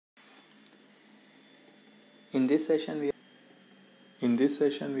In this session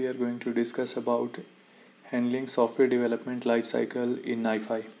we are going to discuss about handling software development lifecycle in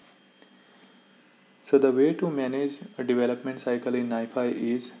NiFi. So the way to manage a development cycle in NiFi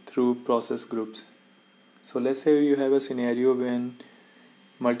is through process groups. So let's say you have a scenario when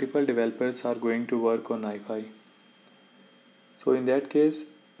multiple developers are going to work on NiFi. So in that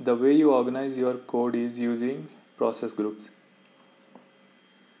case, the way you organize your code is using process groups.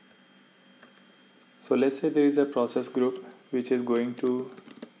 So let's say there is a process group which is going to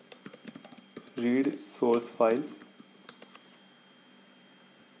read source files,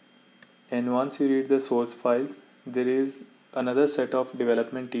 and once you read the source files, there is another set of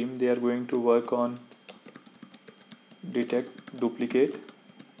development team. They are going to work on detect duplicate,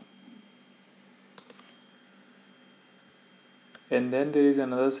 and then there is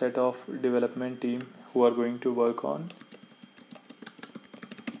another set of development team who are going to work on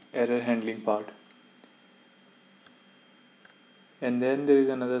error handling part, and then there is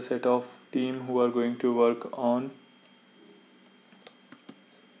another set of team who are going to work on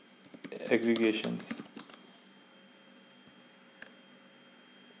aggregations,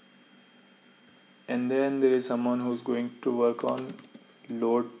 and then there is someone who's going to work on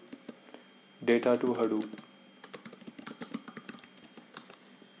load data to Hadoop.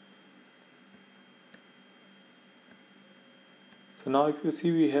 So now if you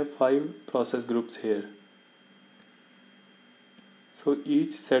see, we have 5 process groups here. So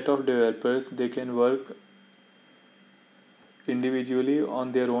each set of developers, they can work individually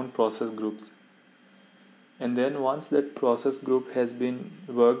on their own process groups, and then once that process group has been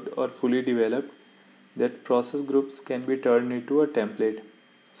worked or fully developed, that process groups can be turned into a template.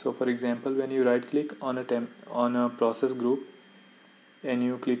 So for example, when you right click on a process group and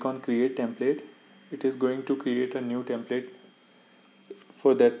you click on create template, it is going to create a new template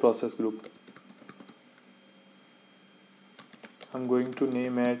for that process group. I'm going to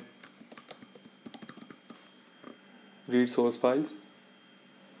name it read source files,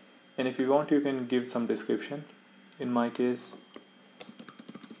 and if you want you can give some description. In my case,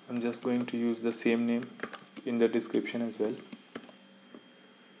 I'm just going to use the same name in the description as well.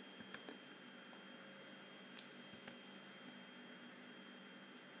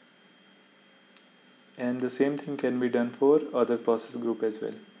 And the same thing can be done for other process group as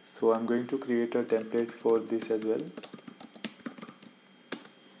well. So I'm going to create a template for this as well.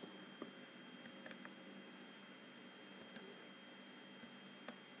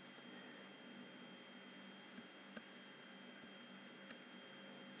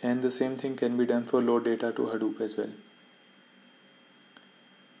 And the same thing can be done for load data to Hadoop as well.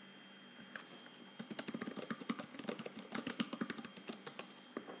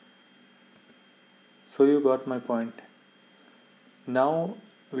 So you got my point. Now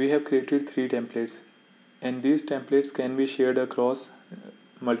we have created 3 templates, and these templates can be shared across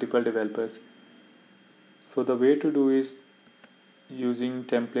multiple developers. So the way to do is using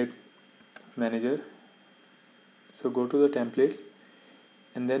template manager. So go to the templates,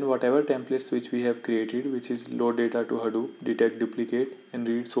 and then whatever templates which we have created, which is load data to Hadoop, detect duplicate, and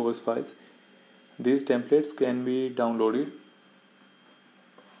read source files, these templates can be downloaded.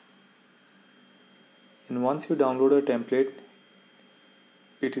 And once you download a template,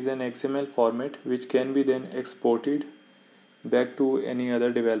 it is an XML format which can be then exported back to any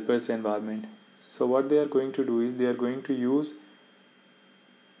other developer's environment. So what they are going to do is they are going to use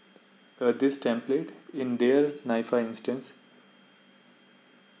this template in their NiFi instance,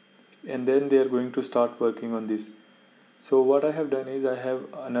 and then they are going to start working on this. So what I have done is I have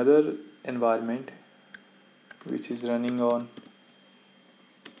another environment which is running on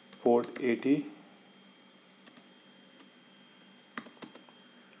port 80,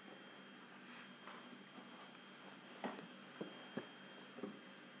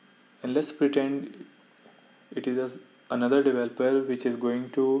 and let's pretend it is another developer which is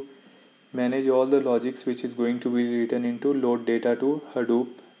going to manage all the logics which is going to be written into load data to Hadoop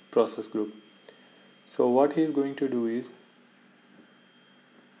process group. So what he is going to do is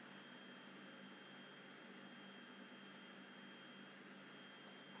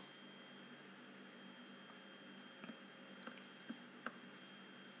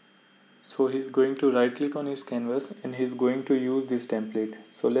he's going to right click on his canvas and he's going to use this template.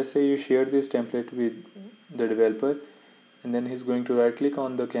 So let's say you share this template with the developer, and then he's going to right click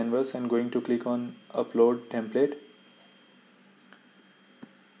on the canvas and going to click on upload template.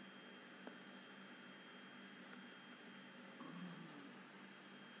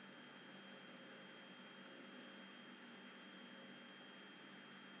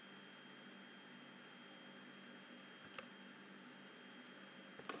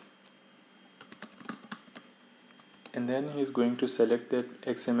 and then he is going to select that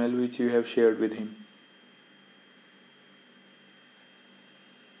XML which you have shared with him.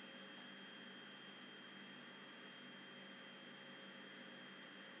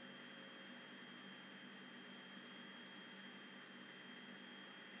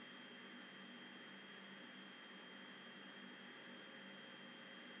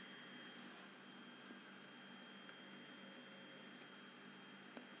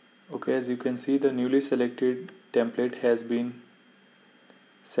 Okay, as you can see, the newly selected template has been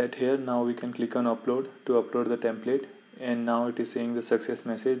set here. Now we can click on upload to upload the template, and now it is saying the success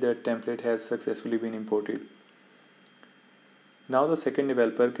message that template has successfully been imported. Now the second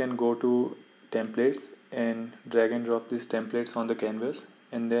developer can go to templates and drag and drop these templates on the canvas,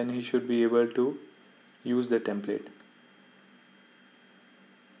 and then he should be able to use the template.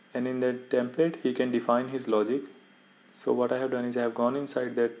 And in that template he can define his logic. So what I have done is I have gone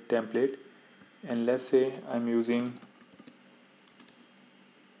inside that template, and let's say I'm using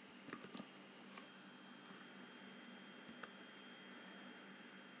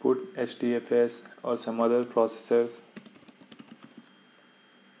put HDFS or some other processors,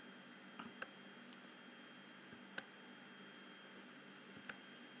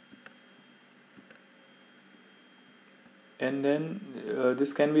 and then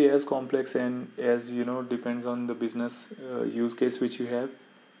this can be as complex and as depends on the business use case which you have.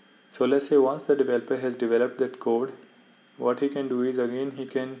 So let's say once the developer has developed that code, what he can do is again he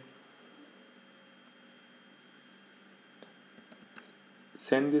can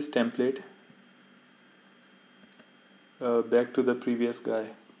send this template back to the previous guy,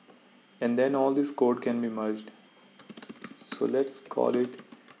 and then all this code can be merged. So let's call it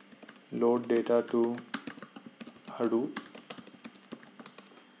load data to Hadoop.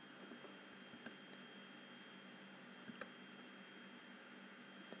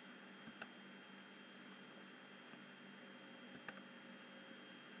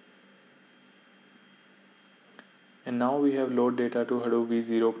 And now we have load data to Hadoop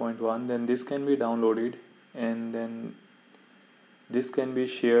v0.1. Then this can be downloaded, and then this can be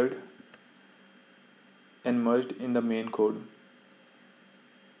shared and merged in the main code.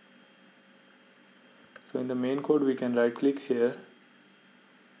 So in the main code we can right click here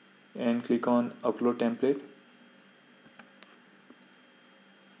and click on upload template.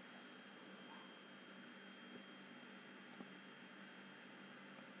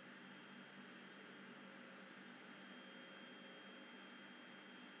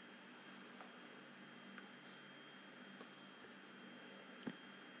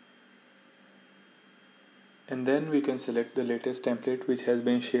 And then we can select the latest template which has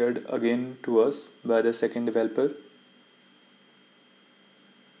been shared again to us by the second developer.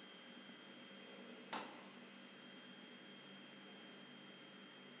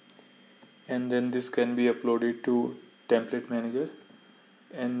 And then this can be uploaded to template manager.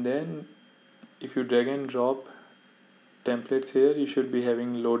 And then if you drag and drop templates here, you should be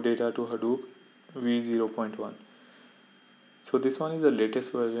having load data to Hadoop v0.1. So this one is the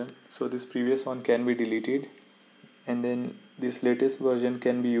latest version, so this previous one can be deleted, and then this latest version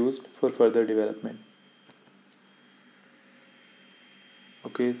can be used for further development.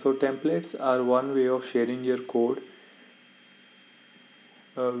 Okay, so templates are one way of sharing your code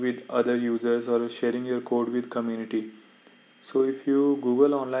with other users, or sharing your code with community. So if you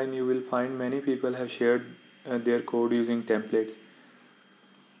Google online, you will find many people have shared their code using templates.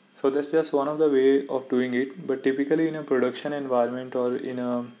 So that's just one of the way of doing it, but typically in a production environment or in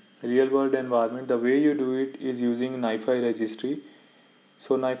a real world environment, the way you do it is using NiFi registry.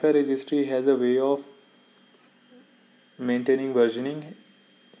 So NiFi registry has a way of maintaining versioning,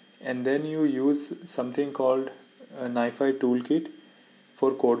 and then you use something called a NiFi toolkit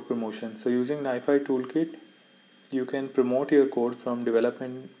for code promotion. So using NiFi toolkit, you can promote your code from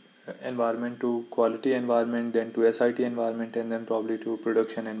development environment to quality environment, then to SIT environment, and then probably to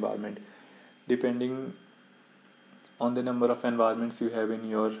production environment, depending on the number of environments you have in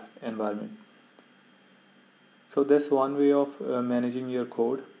your environment. So that's one way of managing your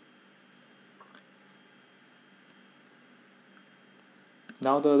code.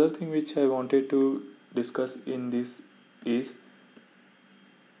 Now the other thing which I wanted to discuss in this is,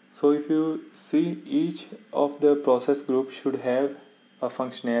 so if you see, each of the process groups should have a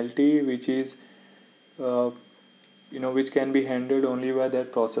functionality which is which can be handled only by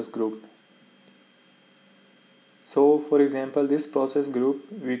that process group. So for example, this process group,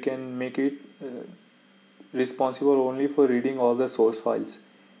 we can make it responsible only for reading all the source files,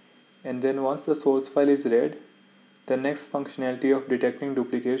 and then once the source file is read, the next functionality of detecting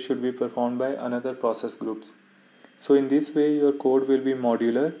duplicates should be performed by another process groups. So in this way your code will be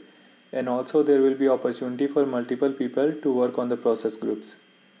modular, and also there will be opportunity for multiple people to work on the process groups.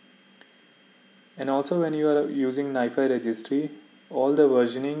 And also when you are using NiFi registry, all the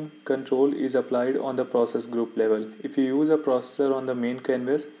versioning control is applied on the process group level. If you use a processor on the main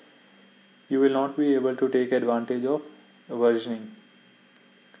canvas, you will not be able to take advantage of versioning.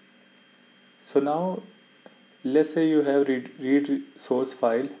 So now let's say you have read source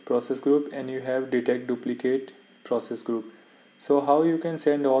file process group and you have detect duplicate process group. So how you can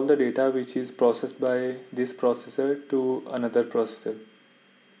send all the data which is processed by this processor to another processor?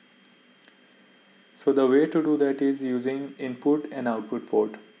 So the way to do that is using input and output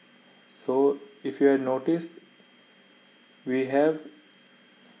port. So if you had noticed, we have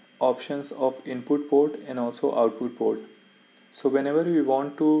options of input port and also output port. So whenever we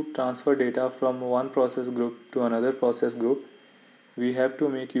want to transfer data from one process group to another process group, we have to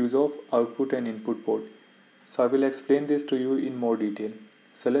make use of output and input port. So I will explain this to you in more detail.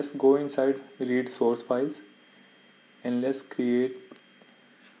 So let's go inside read source files and let's create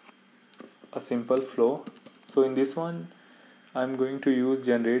a simple flow. So in this one, I'm going to use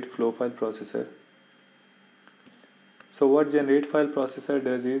generate flow file processor. So what generate file processor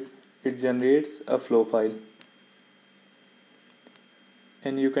does is it generates a flow file,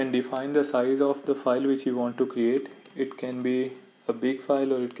 and you can define the size of the file which you want to create. It can be a big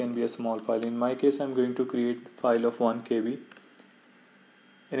file or it can be a small file. In my case, I'm going to create a file of 1 KB,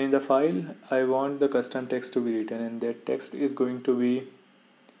 and in the file I want the custom text to be written, and that text is going to be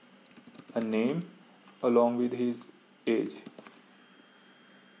a name along with his age.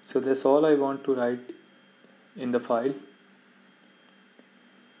 So that's all I want to write in the file.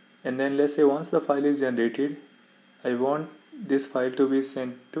 And then let's say once the file is generated, I want this file to be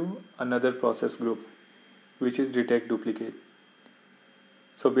sent to another process group, which is detect duplicate.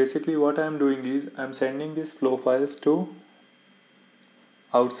 So basically what I am doing is I'm sending these flow files to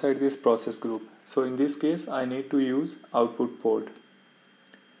outside this process group. So in this case I need to use output port.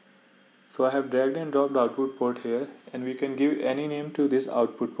 So I have dragged and dropped output port here, and we can give any name to this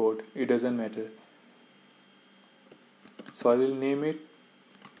output port, it doesn't matter. So I will name it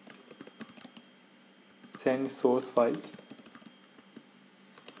send source files,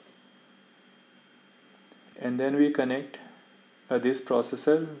 and then we connect this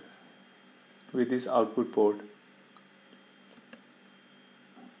processor with this output port.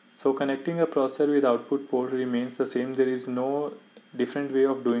 So connecting a processor with output port remains the same, there is no different way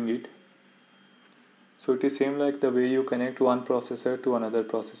of doing it. So it is same like the way you connect one processor to another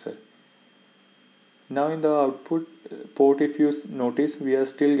processor. Now in the output port, if you notice, we are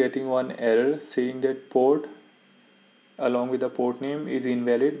still getting one error saying that port along with the port name is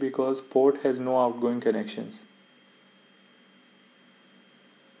invalid because port has no outgoing connections.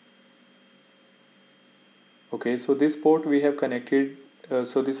 Okay, so this port we have connected,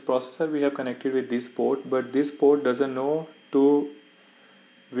 so this processor we have connected with this port, but this port doesn't know to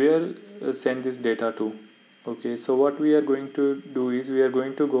where send this data to. Okay, so what we are going to do is we are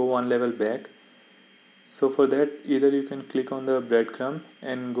going to go one level back. So for that, either you can click on the breadcrumb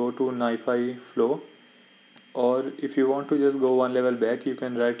and go to NiFi flow, or if you want to just go one level back, you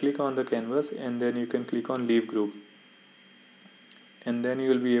can right click on the canvas and then you can click on leave group, and then you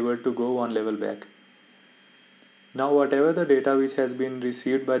will be able to go one level back. Now whatever the data which has been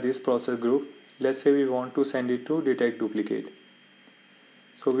received by this process group, let's say we want to send it to detect duplicate.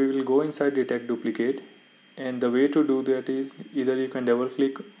 So we will go inside detect duplicate, and the way to do that is either you can double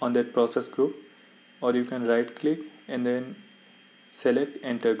click on that process group, or you can right click and then select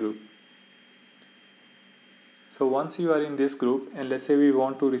enter group. So once you are in this group, and let's say we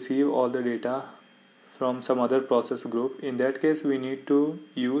want to receive all the data from some other process group, in that case we need to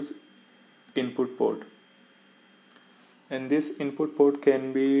use input port, and this input port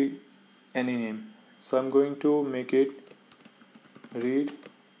can be any name. So I'm going to make it read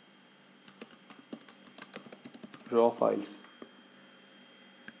raw files,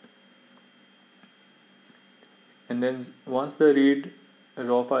 and then once the read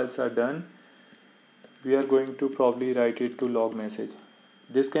raw files are done, we are going to probably write it to log message.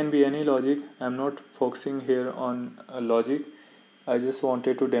 This can be any logic. I'm not focusing here on a logic. I just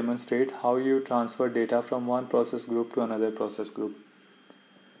wanted to demonstrate how you transfer data from one process group to another process group.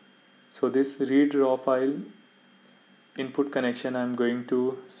 So this read raw file input connection I'm going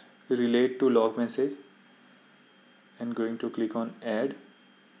to relate to log message, and going to click on add.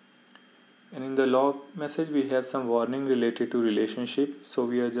 And in the log message we have some warning related to relationship, so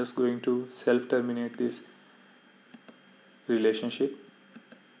we are just going to self terminate this relationship.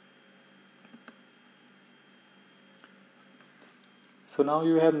 So now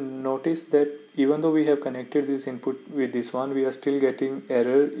you have noticed that even though we have connected this input with this one, we are still getting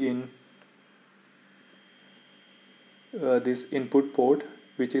error in this input port,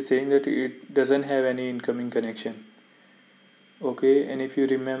 which is saying that it doesn't have any incoming connection. Okay, and if you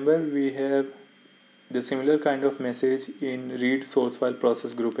remember, we have the similar kind of message in read source file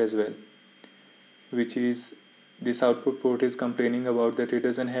process group as well, which is this output port is complaining about that it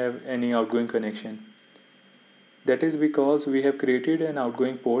doesn't have any outgoing connection. That is because we have created an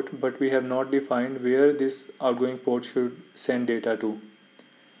outgoing port, but we have not defined where this outgoing port should send data to.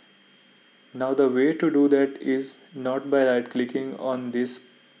 Now the way to do that is not by right clicking on this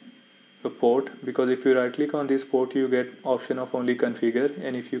port, because if you right click on this port you get option of only configure,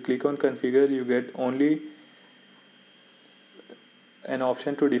 and if you click on configure you get only an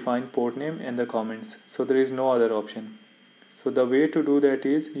option to define port name and the comments, so there is no other option. So the way to do that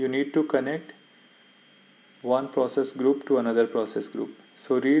is you need to connect one process group to another process group.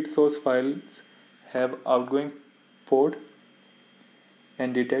 So read source files have outgoing port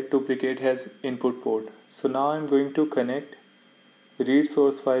and detect duplicate has input port. So now I'm going to connect read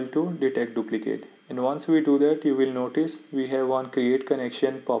source file to detect duplicate, and once we do that you will notice we have one create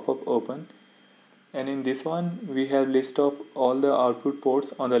connection pop-up open, and in this one we have list of all the output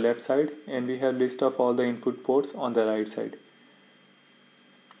ports on the left side and we have list of all the input ports on the right side.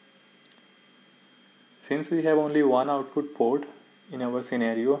 Since we have only one output port in our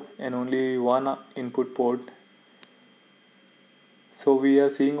scenario and only one input port, so we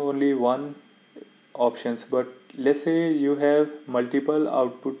are seeing only one options. But let's say you have multiple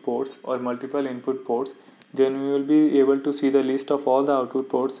output ports or multiple input ports, then we will be able to see the list of all the output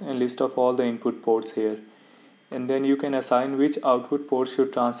ports and list of all the input ports here, and then you can assign which output port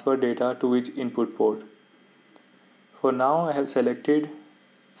should transfer data to which input port. For now I have selected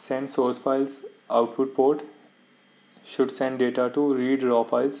send source files output port should send data to read raw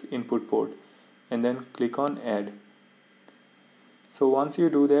files input port, and then click on add. So once you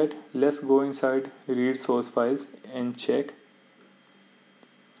do that, let's go inside read source files and check.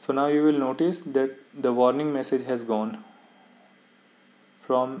 So now you will notice that the warning message has gone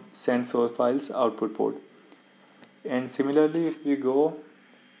from send source files output port. And similarly, if we go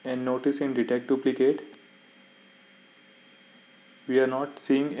and notice in detect duplicate, we are not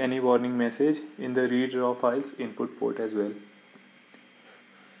seeing any warning message in the read raw files input port as well.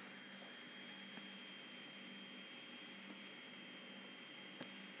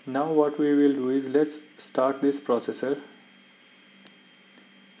 Now what we will do is let's start this processor,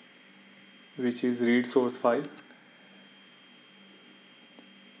 which is read source file,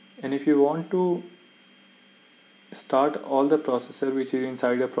 and if you want to start all the processor which is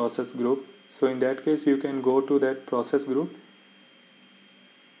inside a process group, so in that case you can go to that process group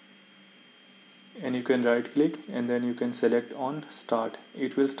and you can right click and then you can select on start.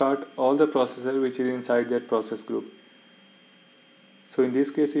 It will start all the processor which is inside that process group. So in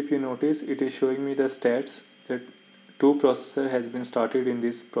this case, if you notice, it is showing me the stats that 2 processor has been started in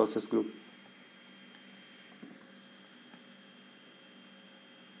this process group.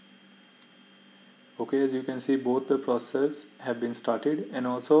 Okay, as you can see, both the processors have been started, and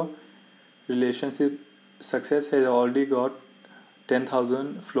also relationship success has already got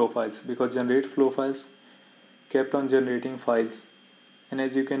 10,000 flow files, because generate flow files kept on generating files. And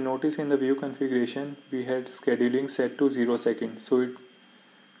as you can notice in the view configuration, we had scheduling set to 0 seconds, so it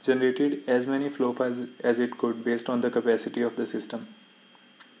generated as many flow files as it could based on the capacity of the system.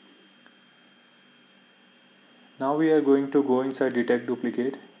 Now we are going to go inside detect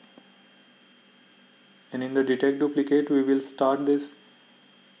duplicate, and in the detect duplicate we will start this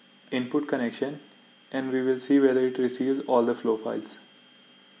input connection and we will see whether it receives all the flow files.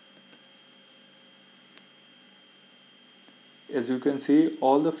 As you can see,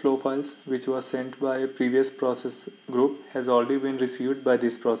 all the flow files which was sent by a previous process group has already been received by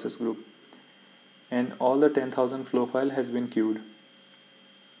this process group, and all the 10,000 flow file has been queued.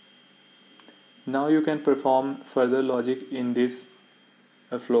 Now you can perform further logic in this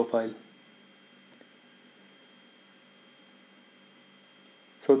flow file.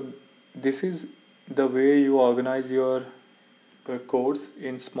 So this is the way you organize your codes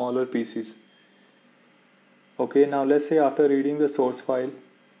in smaller pieces. Okay, now let's say after reading the source file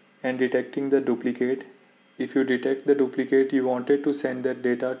and detecting the duplicate, if you detect the duplicate, you wanted to send that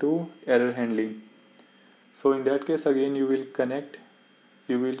data to error handling. So in that case, again you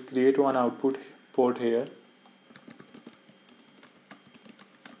will create one output port here,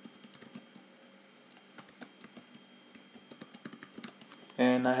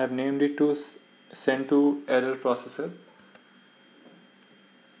 and I have named it to send to error processor,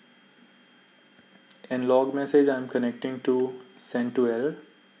 and log message I am connecting to send to error.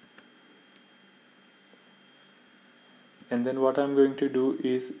 And then what I'm going to do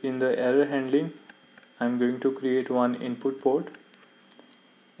is in the error handling I'm going to create one input port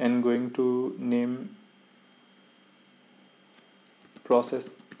and going to name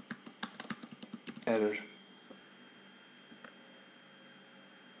process error.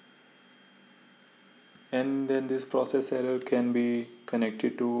 And then this process error can be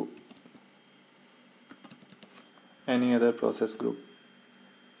connected to any other process group,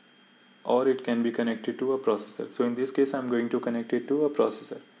 or it can be connected to a processor. So in this case I'm going to connect it to a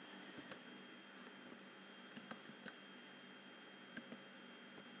processor.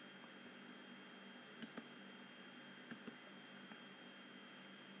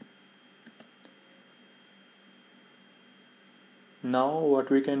 Now what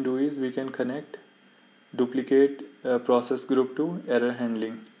we can do is we can duplicate a process group to error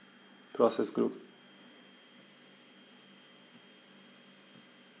handling process group.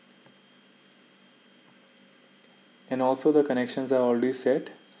 And also the connections are already set,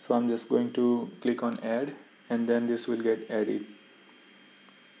 so I'm just going to click on add, and then this will get added.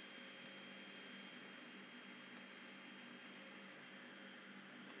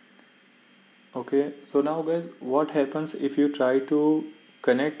 Okay, so now guys, what happens if you try to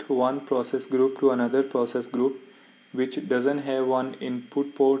connect one process group to another process group which doesn't have one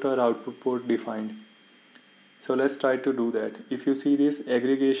input port or output port defined? So let's try to do that. If you see this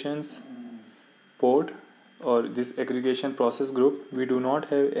aggregations port or this aggregation process group, we do not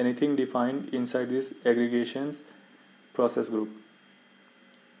have anything defined inside this aggregations process group.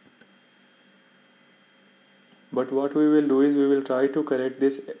 But what we will do is we will try to connect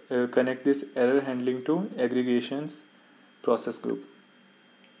this error handling to aggregations process group.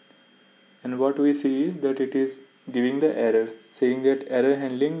 And what we see is that it is giving the error saying that error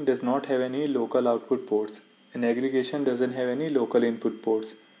handling does not have any local output ports and aggregation doesn't have any local input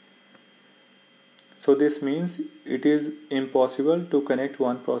ports. So this means it is impossible to connect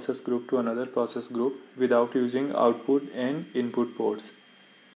one process group to another process group without using output and input ports.